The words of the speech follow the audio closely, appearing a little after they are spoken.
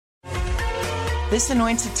This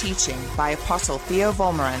anointed teaching by Apostle Theo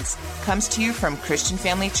Wolmarans comes to you from Christian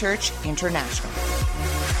Family Church International.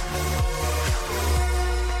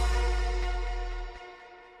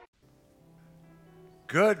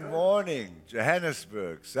 Good morning,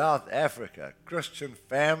 Johannesburg, South Africa, Christian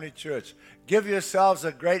Family Church. Give yourselves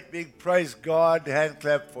a great big praise God hand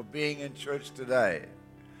clap for being in church today.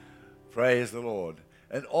 Praise the Lord.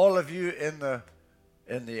 And all of you in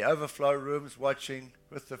the overflow rooms watching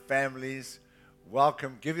with the families,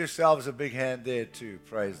 welcome. Give yourselves a big hand there too.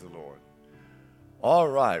 Praise the Lord. All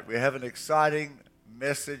right, we have an exciting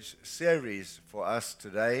message series for us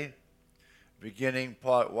today. Beginning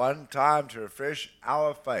part 1, time to refresh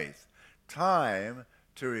our faith. Time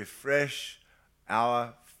to refresh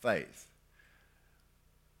our faith.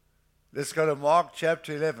 Let's go to Mark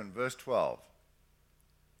chapter 11, verse 12.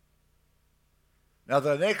 Now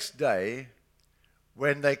the next day,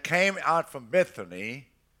 when they came out from Bethany,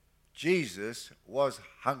 Jesus was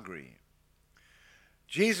hungry.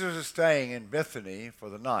 Jesus was staying in Bethany for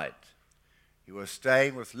the night. He was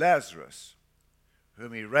staying with Lazarus,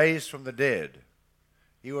 whom he raised from the dead.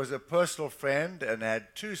 He was a personal friend and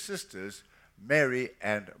had 2 sisters, Mary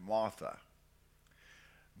and Martha.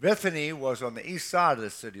 Bethany was on the east side of the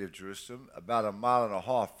city of Jerusalem, about 1.5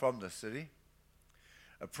 miles from the city.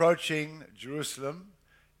 Approaching Jerusalem,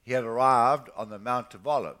 he had arrived on the Mount of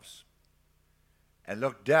Olives and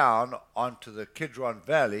looked down onto the Kidron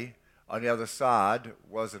Valley. On the other side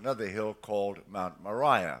was another hill called Mount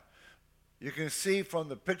Moriah. You can see from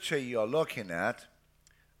the picture you're looking at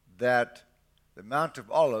that the Mount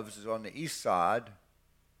of Olives is on the east side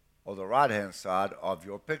or the right-hand side of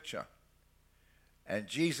your picture. And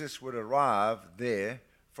Jesus would arrive there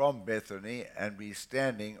from Bethany and be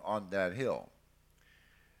standing on that hill.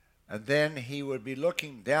 And then he would be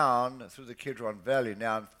looking down through the Kidron Valley.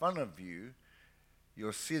 Now in front of you,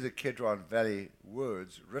 you'll see the Kidron Valley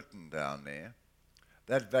words written down there.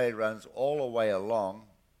 That valley runs all the way along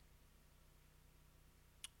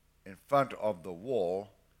in front of the wall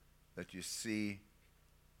that you see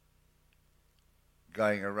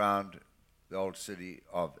going around the old city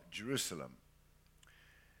of Jerusalem.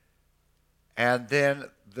 And then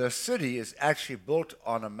the city is actually built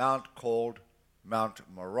on a mount called Mount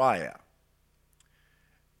Moriah.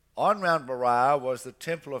 On Mount Moriah was the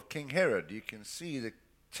temple of King Herod. You can see the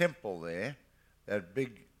temple there, that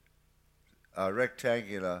big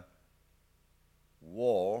rectangular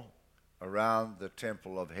wall around the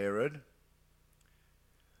temple of Herod.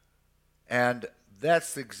 And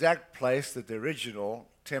that's the exact place that the original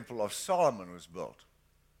Temple of Solomon was built,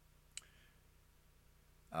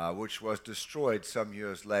 which was destroyed some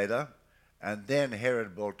years later, and then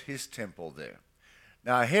Herod built his temple there.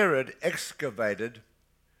 Now Herod excavated,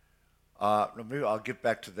 maybe I'll get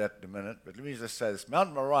back to that in a minute, but let me just say this.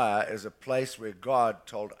 Mount Moriah is a place where God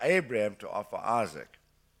told Abraham to offer Isaac.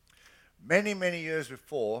 Many, many years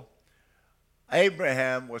before,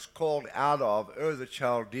 Abraham was called out of Ur of the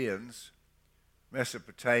Chaldeans,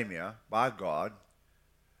 Mesopotamia, by God,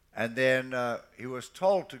 and then he was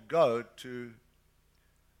told to go to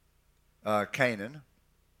Canaan,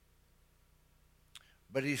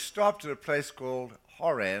 but he stopped at a place called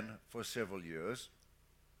Haran for several years,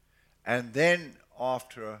 and then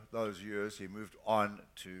after those years he moved on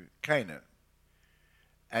to Canaan.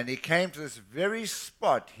 And he came to this very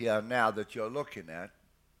spot here now that you're looking at,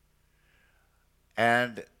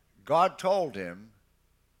 and God told him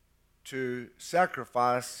to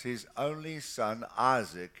sacrifice his only son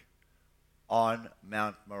Isaac on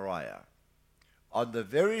Mount Moriah, on the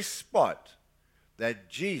very spot that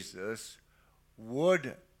Jesus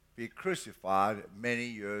would be crucified many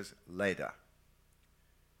years later.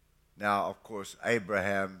 Now, of course,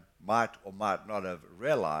 Abraham might or might not have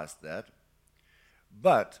realized that,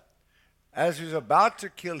 but as he was about to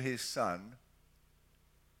kill his son,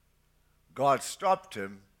 God stopped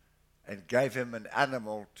him and gave him an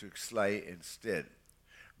animal to slay instead.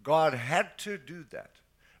 God had to do that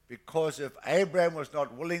because if Abraham was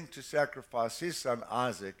not willing to sacrifice his son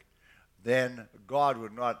Isaac, then God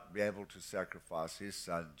would not be able to sacrifice his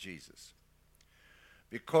son Jesus.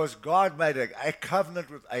 Because God made a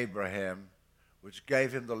covenant with Abraham which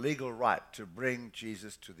gave him the legal right to bring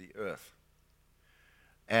Jesus to the earth.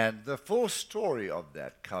 And the full story of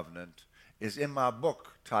that covenant is in my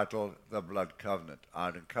book titled The Blood Covenant.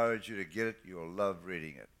 I'd encourage you to get it. You'll love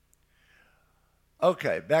reading it.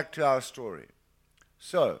 Okay, back to our story.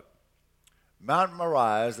 So, Mount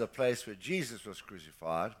Moriah is the place where Jesus was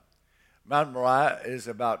crucified. Mount Moriah is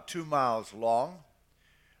about 2 miles long,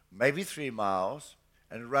 maybe 3 miles,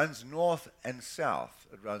 and it runs north and south.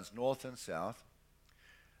 It runs north and south.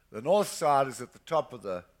 The north side is at the top of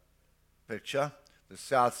the picture, The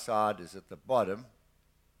south side is at the bottom.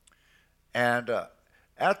 And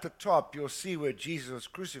at the top, you'll see where Jesus was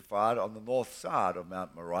crucified on the north side of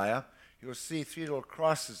Mount Moriah. You'll see 3 little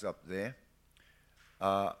crosses up there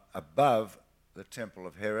above the temple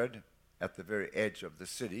of Herod at the very edge of the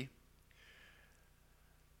city.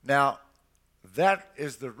 Now, that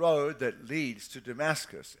is the road that leads to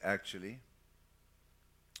Damascus, actually.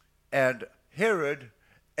 And Herod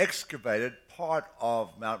excavated part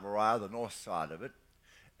of Mount Moriah, the north side of it,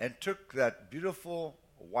 and took that beautiful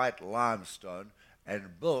white limestone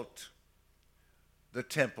and built the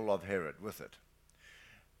temple of Herod with it.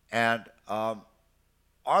 And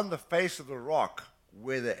on the face of the rock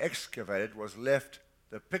where they excavated was left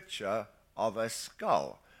the picture of a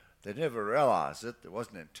skull. They never realized it. It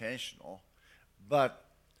wasn't intentional. But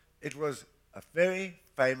it was a very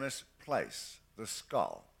famous place, the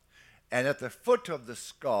skull. And at the foot of the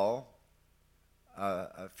skull,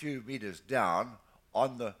 a few meters down,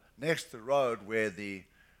 on the next to the road where the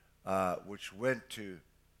which went to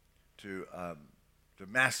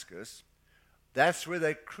Damascus, that's where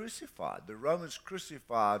they crucified. The Romans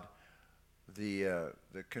crucified the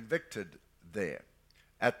convicted there,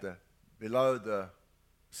 below the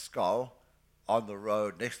skull, on the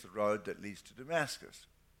road, next to the road that leads to Damascus.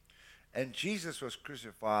 And Jesus was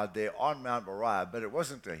crucified there on Mount Moriah, but it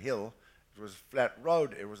wasn't a hill. It was a flat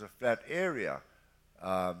road. It was a flat area.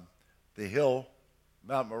 The hill,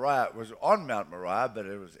 Mount Moriah, was on Mount Moriah, but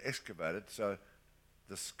it was excavated, so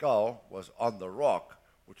the skull was on the rock,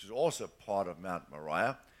 which is also part of Mount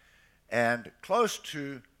Moriah. And close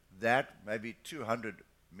to that, maybe 200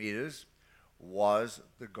 meters, was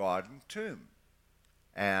the garden tomb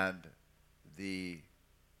and the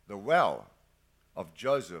well of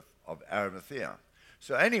Joseph of Arimathea.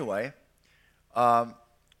 So anyway,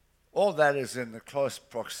 all that is in the close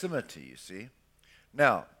proximity, you see.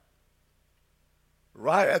 Now,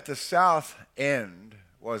 right at the south end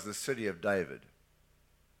was the city of David.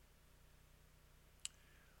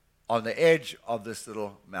 On the edge of this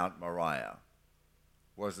little Mount Moriah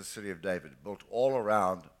was the city of David, built all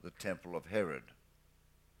around the temple of Herod.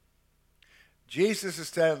 Jesus is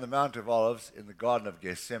standing on the Mount of Olives in the Garden of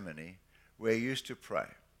Gethsemane, where he used to pray.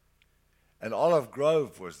 An olive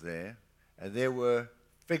grove was there, and there were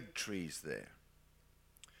fig trees there.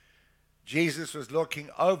 Jesus was looking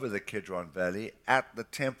over the Kidron Valley at the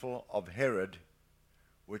temple of Herod,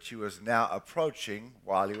 which he was now approaching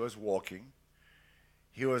while he was walking.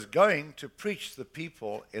 He was going to preach to the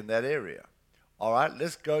people in that area. All right,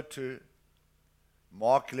 let's go to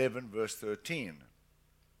Mark 11, verse 13.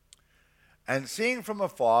 And seeing from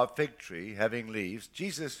afar a fig tree having leaves,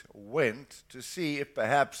 Jesus went to see if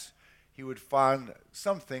perhaps he would find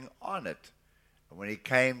something on it. And when he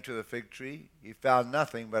came to the fig tree, he found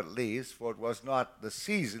nothing but leaves, for it was not the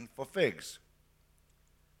season for figs.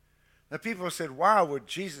 Now people said, why would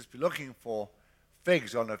Jesus be looking for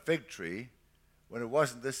figs on a fig tree when it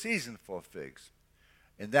wasn't the season for figs?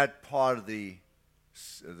 In that part of the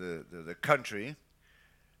country,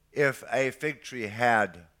 if a fig tree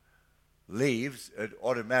had leaves, it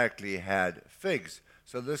automatically had figs.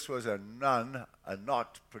 So this was a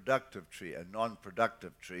non-productive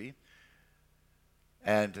tree.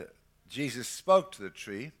 And Jesus spoke to the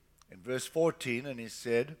tree in verse 14, and he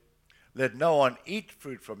said, let no one eat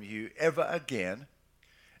fruit from you ever again.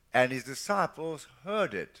 And his disciples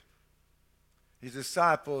heard it.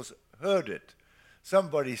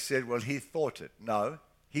 Somebody said, well, he thought it. No,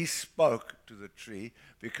 he spoke to the tree,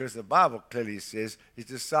 because the Bible clearly says his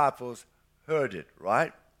disciples heard it,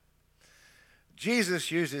 right? Jesus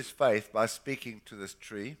used his faith by speaking to this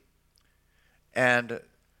tree, and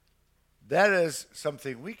that is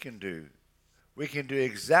something we can do. We can do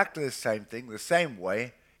exactly the same thing, the same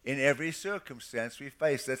way, in every circumstance we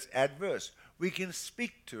face that's adverse. We can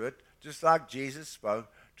speak to it just like Jesus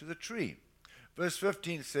spoke to the tree. Verse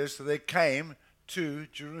 15 says, so they came to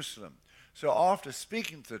Jerusalem. So after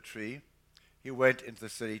speaking to the tree, he went into the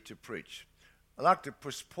city to preach. I'd like to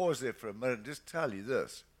pause there for a minute and just tell you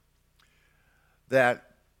this,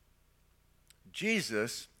 that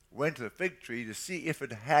Jesus went to the fig tree to see if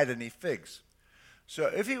it had any figs. So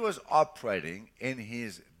if he was operating in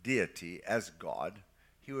his deity as God,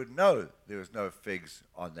 he would know there was no figs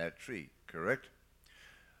on that tree, correct?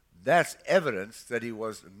 That's evidence that he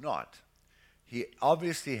was not. He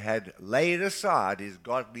obviously had laid aside his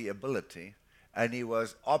godly ability, and he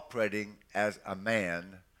was operating as a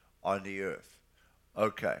man on the earth.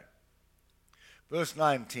 Okay. Verse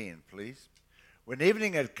 19, please. When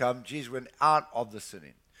evening had come, Jesus went out of the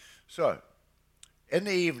city. So, in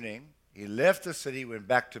the evening, he left the city, went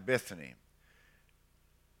back to Bethany.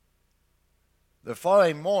 The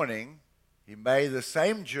following morning, he made the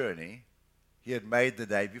same journey he had made the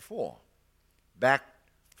day before, back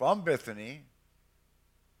from Bethany,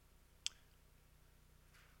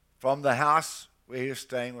 from the house where he was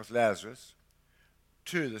staying with Lazarus,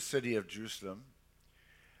 to the city of Jerusalem.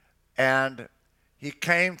 And he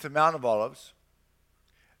came to Mount of Olives,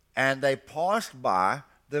 and they passed by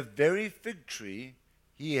the very fig tree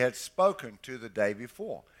he had spoken to the day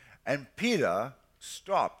before. And Peter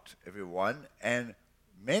stopped everyone and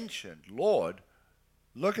mentioned, Lord,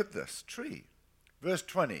 look at this tree. Verse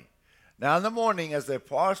 20. Now in the morning as they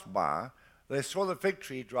passed by, they saw the fig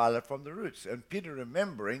tree dried up from the roots. And Peter,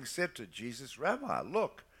 remembering, said to Jesus, Rabbi,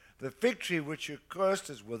 look, the fig tree which you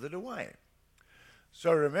cursed is withered away.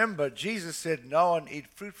 So remember, Jesus said, no one eat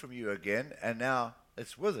fruit from you again, and now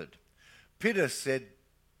it's withered. Peter said,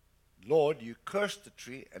 Lord, you cursed the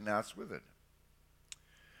tree, and now it's withered.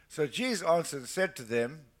 So Jesus answered and said to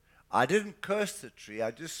them, I didn't curse the tree,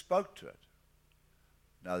 I just spoke to it.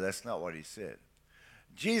 No, that's not what he said.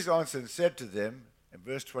 Jesus answered and said to them, in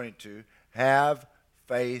verse 22, have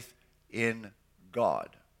faith in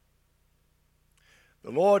God.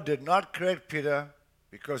 The Lord did not correct Peter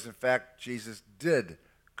because, in fact, Jesus did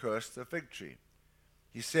curse the fig tree.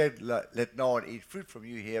 He said, let no one eat fruit from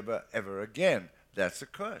you here ever again. That's a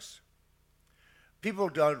curse. People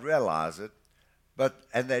don't realize it,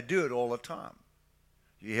 and they do it all the time.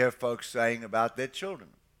 You hear folks saying about their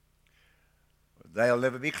children, they'll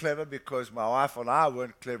never be clever because my wife and I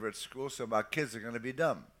weren't clever at school, so my kids are going to be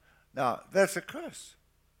dumb. Now, that's a curse.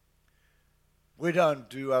 We don't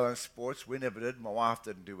do well in sports. We never did. My wife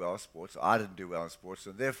didn't do well in sports. I didn't do well in sports.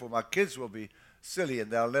 And therefore, my kids will be silly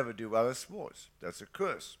and they'll never do well in sports. That's a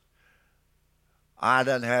curse. I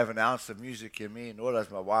don't have an ounce of music in me, nor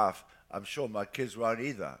does my wife. I'm sure my kids won't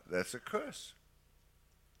either. That's a curse.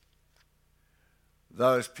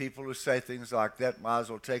 Those people who say things like that might as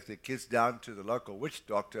well take their kids down to the local witch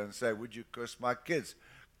doctor and say, would you curse my kids?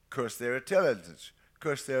 Curse their intelligence.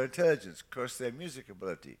 Curse their intelligence. Curse their music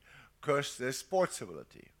ability. Curse their sports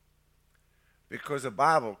ability. Because the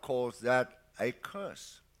Bible calls that a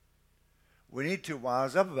curse. We need to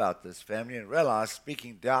wise up about this, family, and realize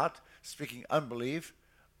speaking doubt, speaking unbelief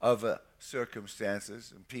over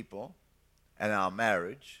circumstances and people and our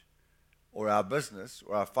marriage or our business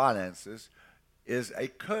or our finances is a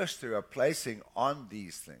curse they are placing on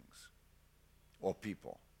these things or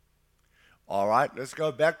people. All right, let's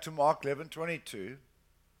go back to Mark 11:22.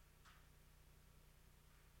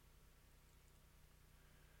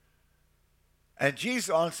 And Jesus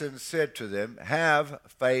answered and said to them, have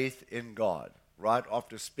faith in God. Right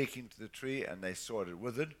after speaking to the tree and they saw it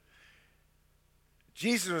withered,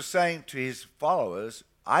 Jesus was saying to his followers,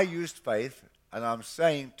 I used faith, and I'm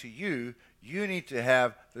saying to you, you need to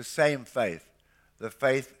have the same faith. The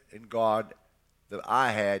faith in God that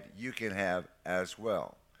I had, you can have as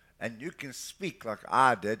well. And you can speak like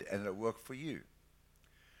I did, and it'll work for you.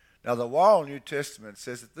 Now, the Royal New Testament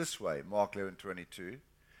says it this way, Mark 11:22.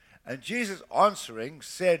 And Jesus answering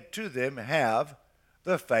said to them, have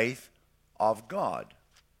the faith of God.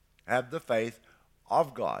 Have the faith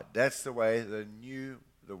of God. That's the way the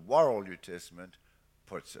Royal New Testament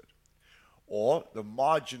puts it. Or the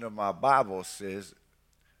margin of my Bible says,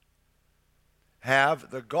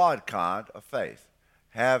 have the God kind of faith.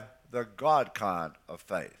 Have the God kind of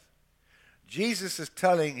faith. Jesus is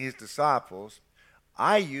telling his disciples,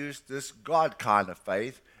 I use this God kind of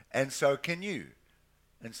faith, and so can you.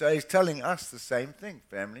 And so he's telling us the same thing,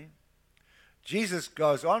 family. Jesus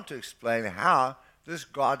goes on to explain how this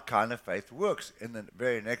God kind of faith works in the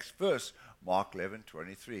very next verse, Mark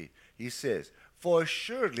 11:23. He says, for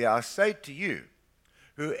assuredly I say to you,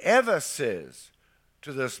 whoever says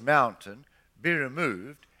to this mountain, be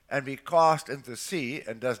removed and be cast into the sea,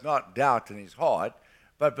 and does not doubt in his heart,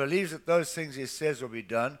 but believes that those things he says will be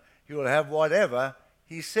done, he will have whatever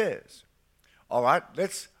he says. All right,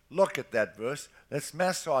 let's look at that verse. Let's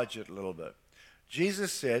massage it a little bit.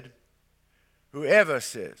 Jesus said, whoever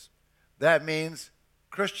says. That means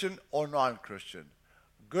Christian or non-Christian,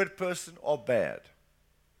 good person or bad,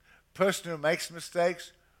 person who makes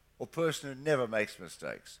mistakes or person who never makes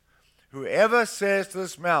mistakes. Whoever says to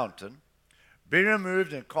this mountain, be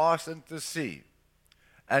removed and cast into the sea,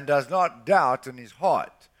 and does not doubt in his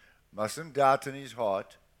heart. Mustn't doubt in his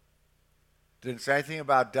heart. Didn't say anything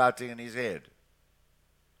about doubting in his head.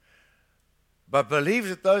 But believes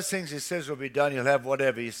that those things he says will be done, he'll have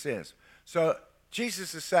whatever he says. So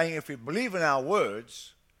Jesus is saying if we believe in our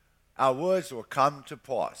words will come to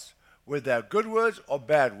pass. Whether they're good words or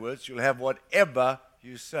bad words, you'll have whatever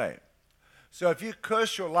you say. So if you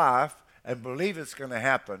curse your life and believe it's going to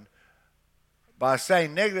happen by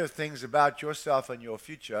saying negative things about yourself and your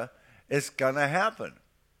future, It's going to happen.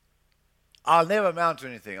 I'll never amount to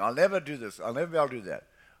anything. I'll never do this. I'll never be able to do that.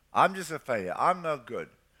 I'm just a failure. I'm no good.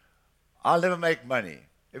 I'll never make money.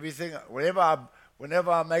 Everything,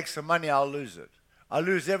 whenever I make some money, I'll lose it. I'll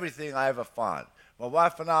lose everything I ever find. My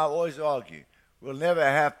wife and I always argue. We'll never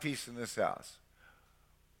have peace in this house.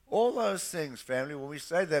 All those things, family, when we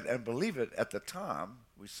say that and believe it at the time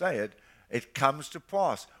we say it, it comes to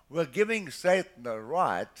pass. We're giving Satan the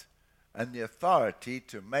right and the authority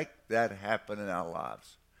to make that happen in our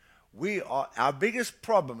lives. Our biggest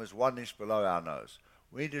problem is 1 inch below our nose.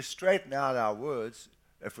 We need to straighten out our words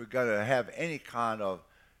if we're going to have any kind of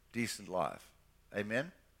decent life.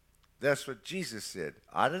 Amen? That's what Jesus said.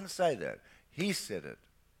 I didn't say that. He said it.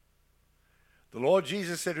 The Lord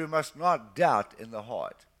Jesus said we must not doubt in the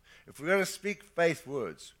heart. If we're going to speak faith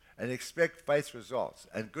words and expect faith results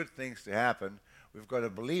and good things to happen, we've got to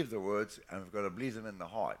believe the words and we've got to believe them in the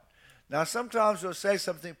heart. Now, sometimes we'll say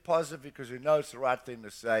something positive because we know it's the right thing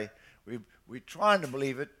to say. We're trying to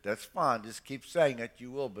believe it. That's fine. Just keep saying it.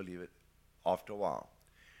 You will believe it after a while.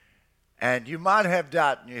 And you might have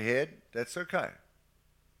doubt in your head. That's okay.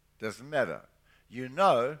 Doesn't matter. You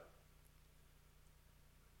know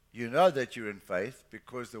that you're in faith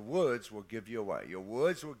because the words will give you away. Your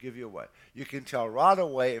words will give you away. You can tell right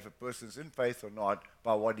away if a person's in faith or not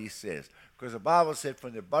by what he says. Because the Bible said,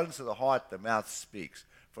 from the abundance of the heart, the mouth speaks.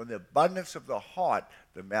 From the abundance of the heart,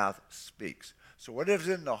 the mouth speaks. So whatever's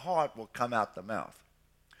in the heart will come out the mouth.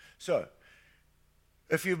 So,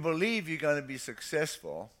 if you believe you're going to be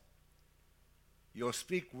successful, you'll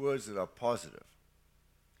speak words that are positive.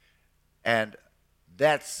 And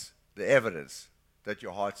that's the evidence that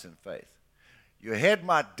your heart's in faith. Your head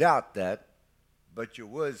might doubt that, but your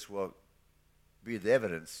words will be the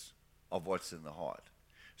evidence of what's in the heart.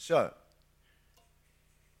 So,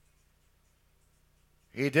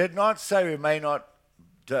 he did not say we may not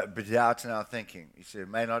doubt in our thinking. He said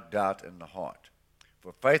we may not doubt in the heart.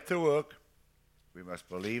 For faith to work, we must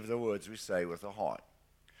believe the words we say with the heart.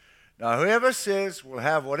 Now, whoever says will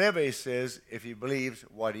have whatever he says if he believes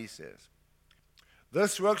what he says.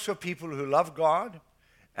 This works for people who love God,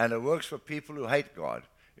 and it works for people who hate God.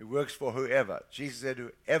 It works for whoever. Jesus said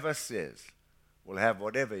whoever says will have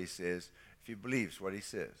whatever he says if he believes what he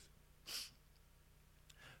says.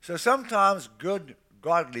 So sometimes good,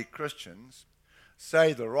 godly Christians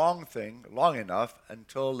say the wrong thing long enough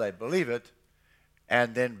until they believe it,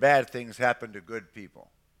 and then bad things happen to good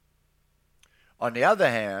people. On the other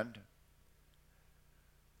hand,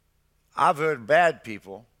 I've heard bad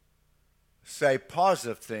people say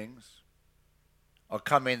positive things are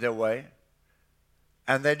coming their way,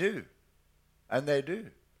 and they do. And they do.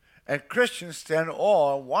 And Christians stand in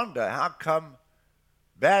awe and wonder how come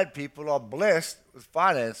bad people are blessed with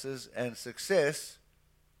finances and success,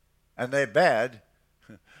 and they're bad.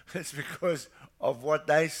 It's because of what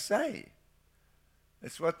they say.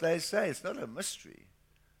 It's what they say. It's not a mystery.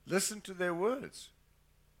 Listen to their words.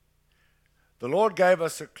 The Lord gave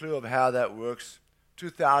us a clue of how that works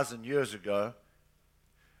 2,000 years ago.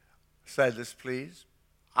 Say this, please.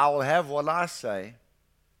 I will have what I say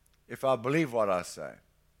if I believe what I say.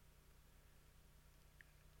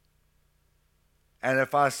 And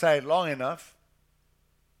if I say it long enough,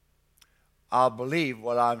 I'll believe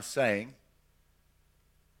what I'm saying,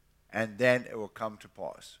 and then it will come to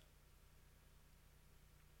pass.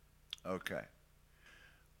 Okay.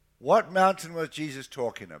 What mountain was Jesus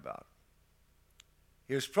talking about?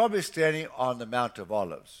 He was probably standing on the Mount of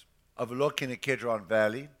Olives, overlooking the Kidron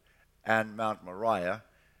Valley and Mount Moriah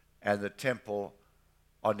and the temple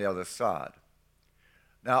on the other side.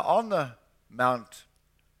 Now, on the Mount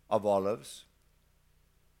of Olives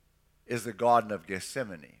is the Garden of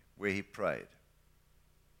Gethsemane, where he prayed,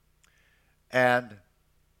 and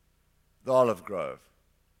the olive grove,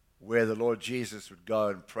 where the Lord Jesus would go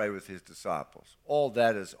and pray with his disciples. All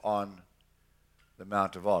that is on the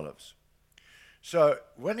Mount of Olives. So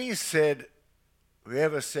when he said,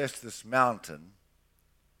 whoever says to this mountain,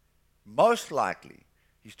 most likely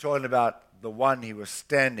he's talking about the one he was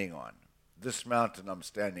standing on, this mountain I'm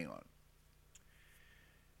standing on.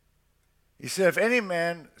 He said, if any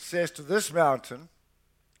man says to this mountain,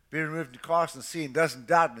 be removed and cast in the sea, and doesn't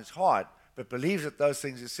doubt in his heart, but believes that those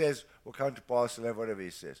things he says will come to pass, and have whatever he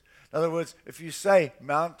says. In other words, if you say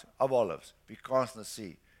Mount of Olives, be cast in the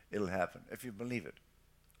sea, it'll happen, if you believe it.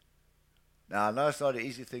 Now, I know it's not an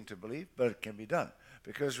easy thing to believe, but it can be done.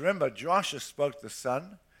 Because remember, Joshua spoke to the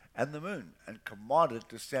sun and the moon and commanded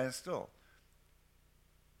to stand still.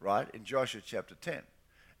 Right? In Joshua chapter 10.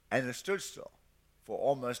 And it stood still for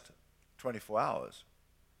almost 24 hours.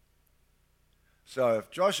 So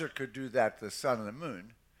if Joshua could do that to the sun and the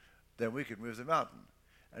moon, then we could move the mountain.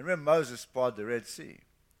 And remember, Moses parted the Red Sea.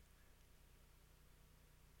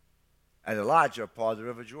 And Elijah parted the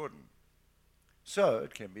River Jordan. So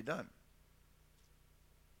it can be done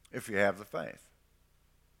if you have the faith.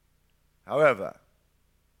 However,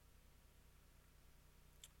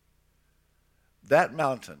 that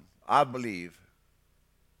mountain, I believe,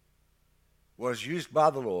 was used by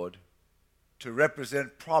the Lord to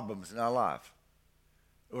represent problems in our life.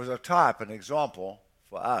 It was a type, an example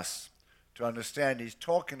for us to understand he's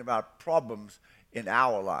talking about problems in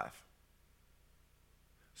our life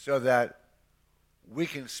so that we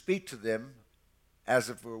can speak to them as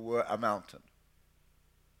if it were a mountain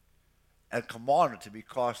and command it to be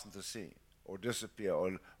cast into the sea or disappear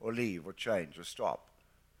or leave or change or stop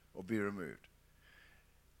or be removed.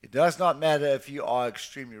 It does not matter if you are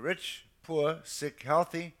extremely rich, poor, sick,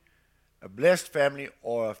 healthy, a blessed family,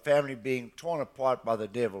 or a family being torn apart by the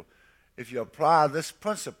devil. If you apply this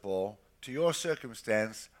principle to your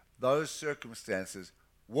circumstance, those circumstances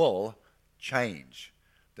will change.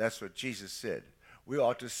 That's what Jesus said. We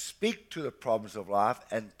are to speak to the problems of life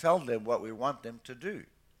and tell them what we want them to do.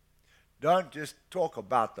 Don't just talk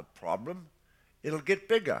about the problem. It'll get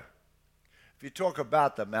bigger. If you talk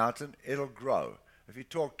about the mountain, it'll grow. If you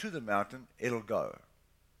talk to the mountain, it'll go.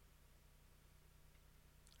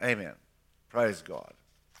 Amen. Praise God.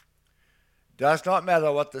 Does not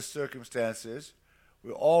matter what the circumstance is.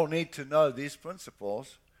 We all need to know these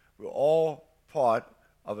principles. We're all part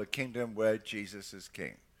of a kingdom where Jesus is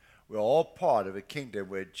king. We're all part of a kingdom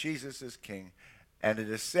where Jesus is king. And it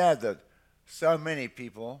is sad that so many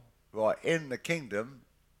people who are in the kingdom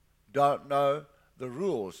don't know the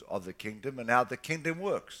rules of the kingdom and how the kingdom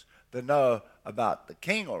works. They know about the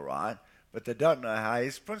king, all right, but they don't know how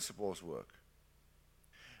his principles work.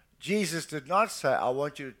 Jesus did not say, I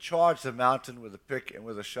want you to charge the mountain with a pick and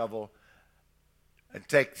with a shovel and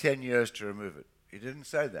take 10 years to remove it. He didn't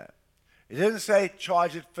say that. He didn't say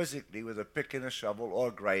charge it physically with a pick and a shovel or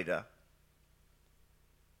a grader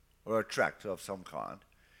or a tractor of some kind.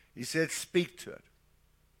 He said speak to it.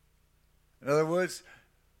 In other words,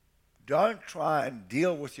 don't try and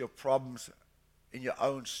deal with your problems in your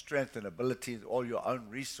own strength and ability, all your own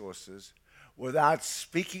resources, without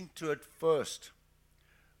speaking to it first.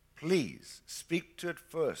 Please, speak to it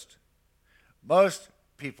first. Most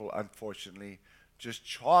people, unfortunately, just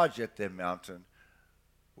charge at their mountain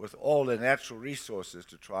with all their natural resources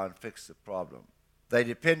to try and fix the problem. They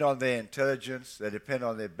depend on their intelligence, they depend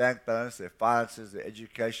on their bank balance, their finances, their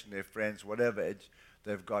education, their friends, whatever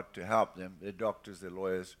they've got to help them, their doctors, their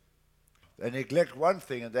lawyers. They neglect one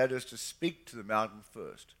thing, and that is to speak to the mountain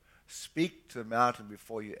first. Speak to the mountain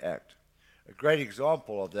before you act. A great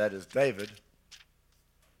example of that is David.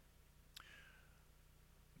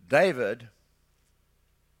 David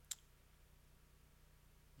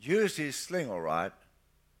used his sling all right,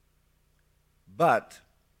 but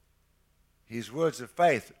his words of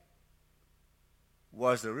faith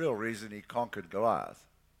was the real reason he conquered Goliath.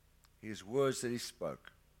 His words that he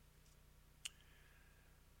spoke.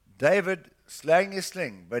 David slang his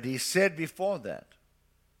sling, but he said before that,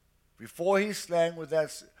 before he slung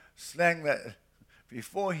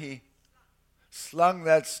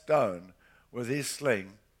that stone with his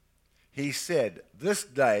sling, he said, this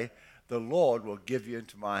day the Lord will give you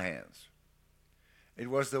into my hands. It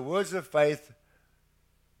was the words of faith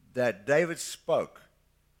that David spoke,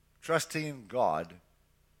 trusting in God,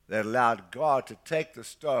 that allowed God to take the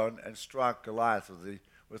stone and strike Goliath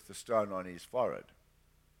with the stone on his forehead.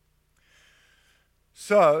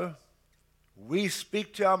 So, we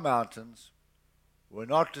speak to our mountains. We're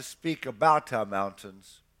not to speak about our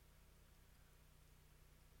mountains.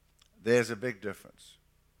 There's a big difference.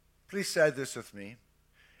 Please say this with me.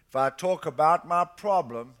 If I talk about my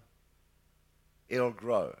problem, it'll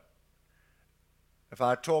grow. If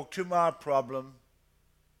I talk to my problem,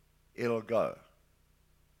 it'll go.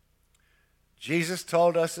 Jesus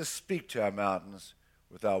told us to speak to our mountains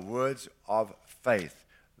with our words of faith.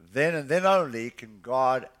 Then and then only can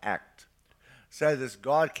God act. Say this,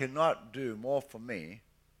 God cannot do more for me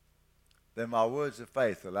than my words of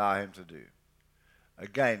faith allow him to do.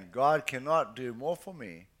 Again, God cannot do more for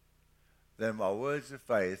me than my words of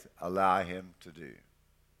faith allow him to do.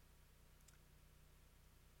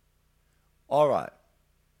 All right.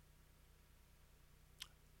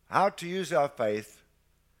 How to use our faith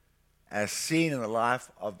as seen in the life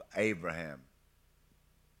of Abraham.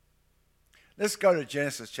 Let's go to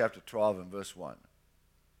Genesis chapter 12 and verse 1.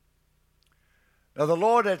 Now the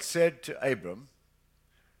Lord had said to Abram,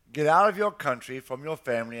 get out of your country, from your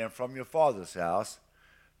family, and from your father's house,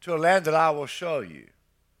 to a land that I will show you.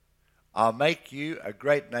 I'll make you a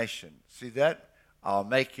great nation. See that? I'll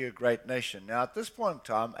make you a great nation. Now, at this point in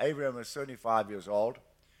time, Abraham was 75 years old,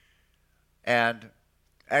 and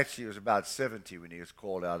actually he was about 70 when he was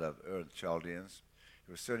called out of Ur of the Chaldeans.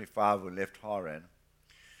 He was 75 when he left Haran.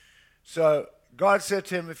 So God said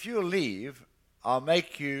to him, if you leave, I'll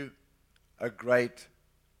make you a great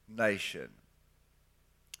nation.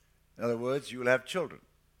 In other words, you will have children.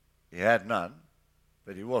 He had none,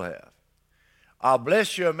 but he will have. I'll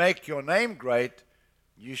bless you and make your name great.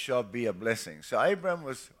 You shall be a blessing. So Abram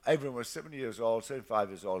was 70 years old, 75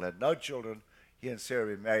 years old, had no children. He and Sarah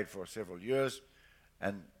were married for several years,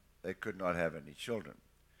 and they could not have any children.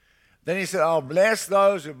 Then he said, I'll bless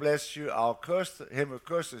those who bless you. I'll curse him who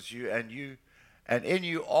curses you, and in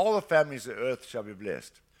you all the families of the earth shall be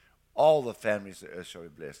blessed. All the families of the earth shall be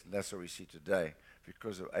blessed. And that's what we see today.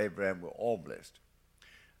 Because of Abraham, we're all blessed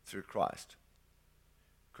through Christ.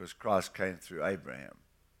 Because Christ came through Abraham.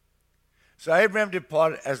 So Abraham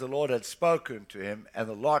departed as the Lord had spoken to him, and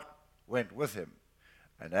the Lot went with him.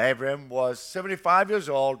 And Abraham was 75 years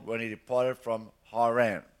old when he departed from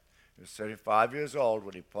Haran. He was 75 years old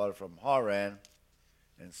when he departed from Haran,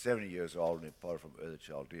 and 70 years old when he departed from Ur of the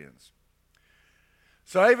Chaldeans.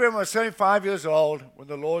 So Abraham was 75 years old when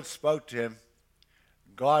the Lord spoke to him.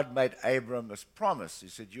 God made Abraham this promise. He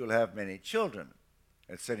said, you'll have many children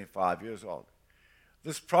at 75 years old.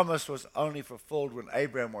 This promise was only fulfilled when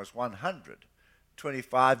Abraham was 100.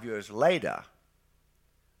 25 years later,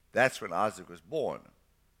 that's when Isaac was born.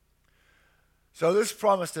 So this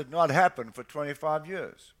promise did not happen for 25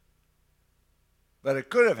 years. But it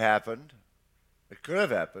could have happened. It could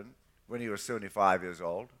have happened when he was 75 years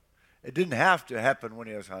old. It didn't have to happen when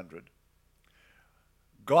he was 100.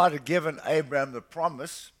 God had given Abraham the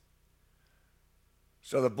promise,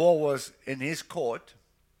 so the ball was in his court.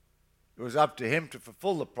 It was up to him to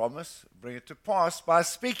fulfill the promise, bring it to pass by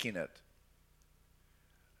speaking it.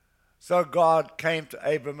 So God came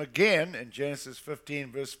to Abram again in Genesis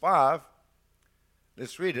 15, verse 5.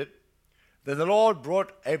 Let's read it. Then the Lord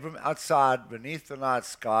brought Abram outside beneath the night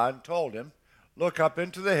sky and told him, look up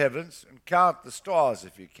into the heavens and count the stars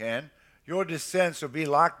if you can. Your descendants will be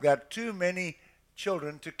like that, too many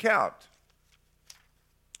children to count.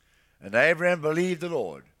 And Abraham believed the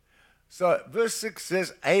Lord. So verse 6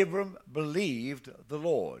 says, Abram believed the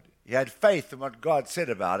Lord. He had faith in what God said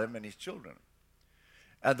about him and his children.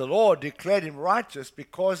 And the Lord declared him righteous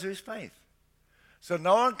because of his faith. So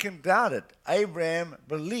no one can doubt it. Abraham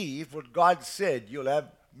believed what God said, you'll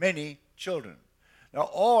have many children. Now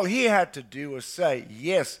all he had to do was say,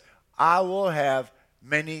 yes, I will have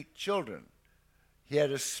many children. He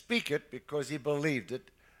had to speak it because he believed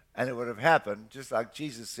it, and it would have happened, just like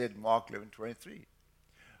Jesus said in Mark 11:23.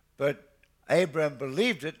 But Abraham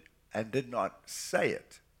believed it and did not say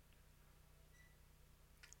it.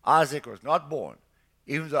 Isaac was not born,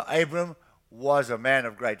 even though Abraham was a man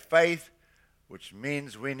of great faith, which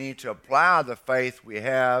means we need to apply the faith we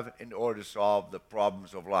have in order to solve the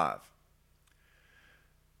problems of life.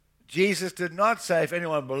 Jesus did not say, if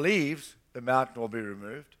anyone believes, the mountain will be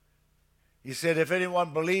removed. He said, if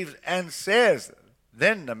anyone believes and says,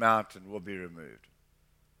 then the mountain will be removed.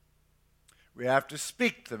 We have to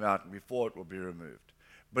speak to the mountain before it will be removed.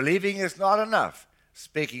 Believing is not enough.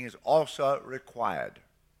 Speaking is also required.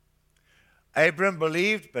 Abram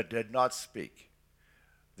believed but did not speak.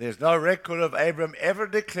 There's no record of Abram ever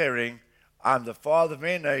declaring, I'm the father of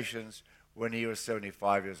many nations, when he was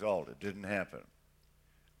 75 years old. It didn't happen.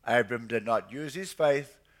 Abram did not use his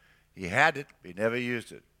faith. He had it, but he never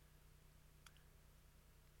used it.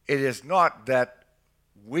 It is not that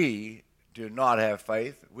we do not have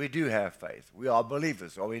faith. We do have faith. We are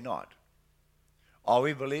believers, are we not? Are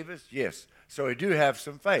we believers? Yes. So we do have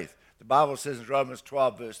some faith. The Bible says in Romans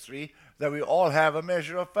 12, verse 3, that we all have a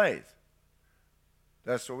measure of faith.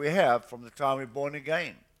 That's what we have from the time we're born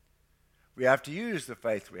again. We have to use the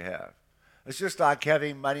faith we have. It's just like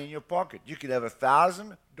having money in your pocket. You can have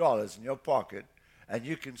 $1,000 in your pocket, and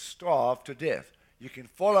you can starve to death. You can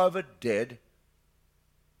fall over dead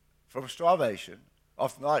from starvation,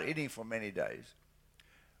 of not eating for many days,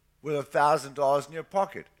 with $1,000 in your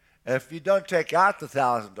pocket. And if you don't take out the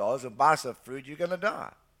 $1,000 and buy some food, you're going to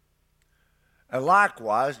die. And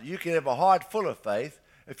likewise, you can have a heart full of faith.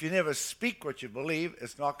 If you never speak what you believe,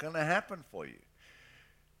 it's not going to happen for you.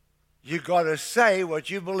 You've got to say what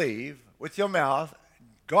you believe with your mouth.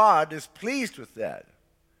 God is pleased with that.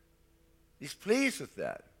 He's pleased with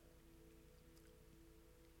that.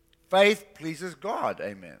 Faith pleases God,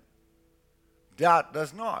 amen. Doubt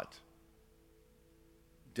does not.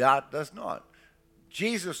 Doubt does not.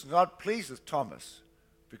 Jesus was not pleased with Thomas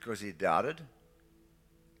because he doubted.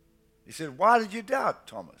 He said, why did you doubt,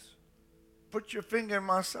 Thomas? Put your finger in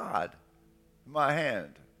my side. in my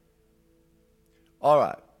hand. All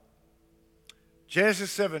right.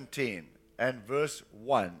 Genesis 17 and verse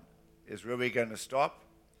 1 is where we're going to stop.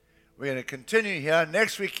 We're going to continue here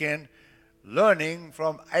next weekend, learning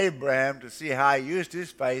from Abraham to see how he used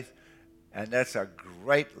his faith, and that's a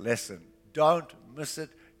great lesson. Don't miss it.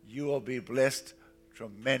 You will be blessed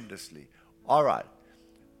tremendously. All right.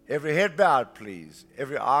 Every head bowed, please.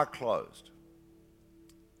 Every eye closed.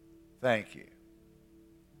 Thank you.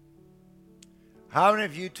 How many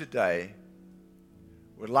of you today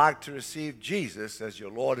would like to receive Jesus as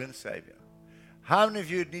your Lord and Savior? How many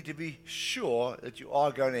of you need to be sure that you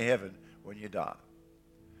are going to heaven when you die?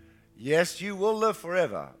 Yes, you will live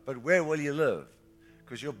forever, but where will you live?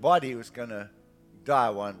 Because your body is going to die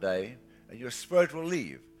one day, and your spirit will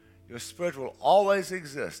leave. Your spirit will always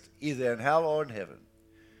exist, either in hell or in heaven.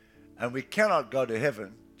 And we cannot go to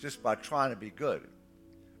heaven just by trying to be good.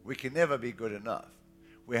 We can never be good enough.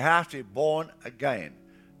 We have to be born again.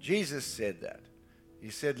 Jesus said that. He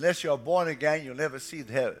said, unless you're born again, you'll never see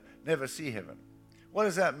heaven. What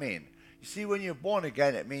does that mean? You see, when you're born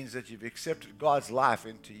again, it means that you've accepted God's life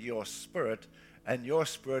into your spirit, and your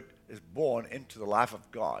spirit is born into the life of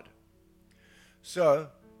God. So,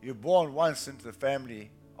 you're born once into the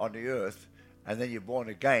family on the earth, and then you're born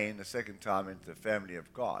again the second time into the family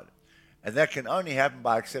of God. And that can only happen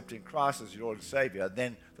by accepting Christ as your Lord and Savior.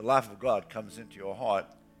 Then the life of God comes into your heart,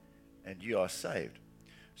 and you are saved.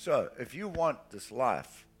 So, if you want this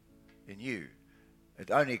life in you,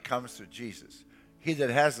 it only comes through Jesus. He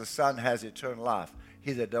that has the Son has eternal life.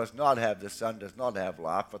 He that does not have the Son does not have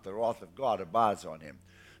life, but the wrath of God abides on him.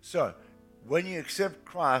 So, when you accept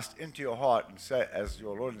Christ into your heart and say, as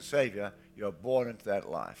your Lord and Savior, you're born into that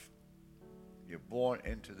life. You're born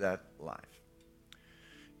into that life.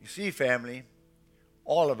 You see, family,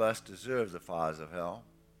 all of us deserve the fires of hell.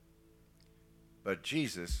 But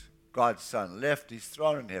Jesus, God's Son, left his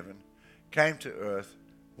throne in heaven, came to earth,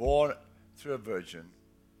 born through a virgin,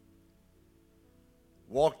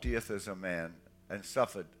 walked the earth as a man, and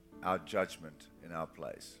suffered our judgment in our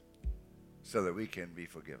place so that we can be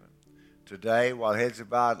forgiven. Today, while heads are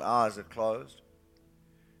bowed and eyes are closed,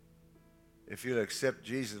 if you'll accept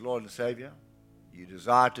Jesus, Lord and Savior, you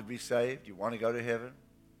desire to be saved, you want to go to heaven,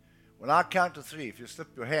 when I count to 3, if you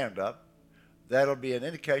slip your hand up, that'll be an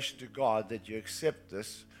indication to God that you accept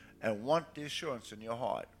this and want the assurance in your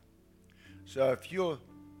heart. So if you'll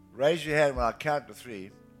raise your hand when I count to 3,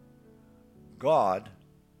 God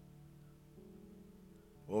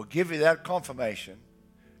will give you that confirmation,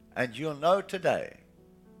 and you'll know today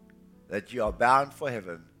that you are bound for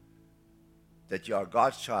heaven, that you are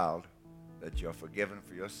God's child, that you are forgiven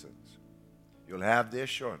for your sins. You'll have the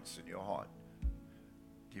assurance in your heart.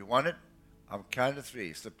 Do you want it? I'm counting to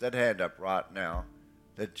 3. Slip that hand up right now.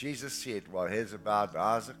 Let Jesus see it while heads are bowed and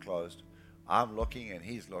eyes are closed. I'm looking and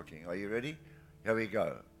he's looking. Are you ready? Here we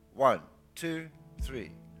go. 1, 2,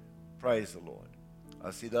 3. Praise the Lord.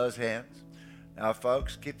 I see those hands. Now,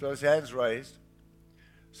 folks, keep those hands raised.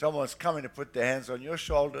 Someone's coming to put their hands on your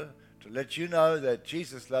shoulder to let you know that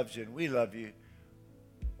Jesus loves you and we love you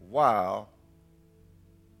while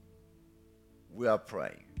we are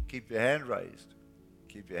praying. Keep your hand raised.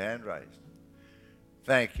 Keep your hand raised.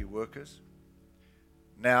 Thank you, workers.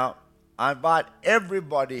 Now, I invite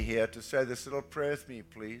everybody here to say this little prayer with me,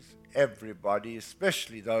 please. Everybody,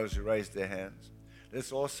 especially those who raised their hands.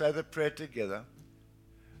 Let's all say the prayer together.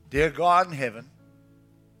 Dear God in heaven,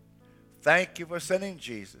 thank you for sending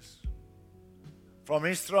Jesus from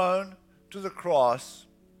his throne to the cross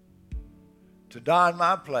to die in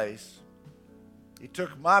my place. He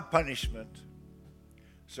took my punishment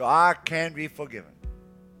so I can be forgiven.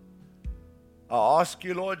 I ask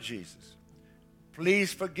you, Lord Jesus,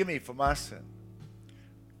 please forgive me for my sin.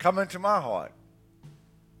 Come into my heart.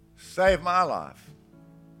 Save my life.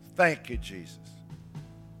 Thank you, Jesus.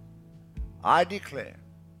 I declare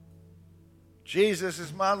Jesus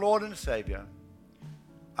is my Lord and Savior.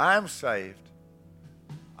 I am saved.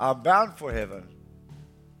 I'm bound for heaven.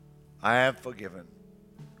 I am forgiven.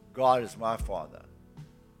 God is my Father.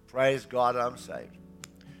 Praise God, I'm saved.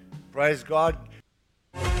 Praise God.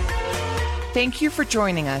 Thank you for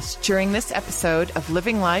joining us during this episode of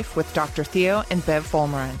Living Life with Dr. Theo and Bev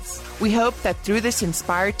Wolmarans. We hope that through this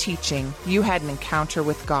inspired teaching, you had an encounter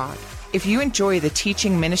with God. If you enjoy the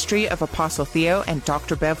teaching ministry of Apostle Theo and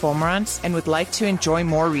Dr. Bev Wolmarans and would like to enjoy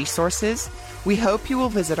more resources, we hope you will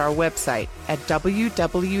visit our website at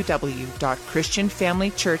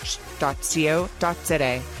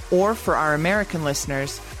www.christianfamilychurch.co.za, or for our American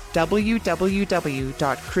listeners,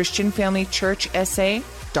 www.christianfamilychurchsa.com.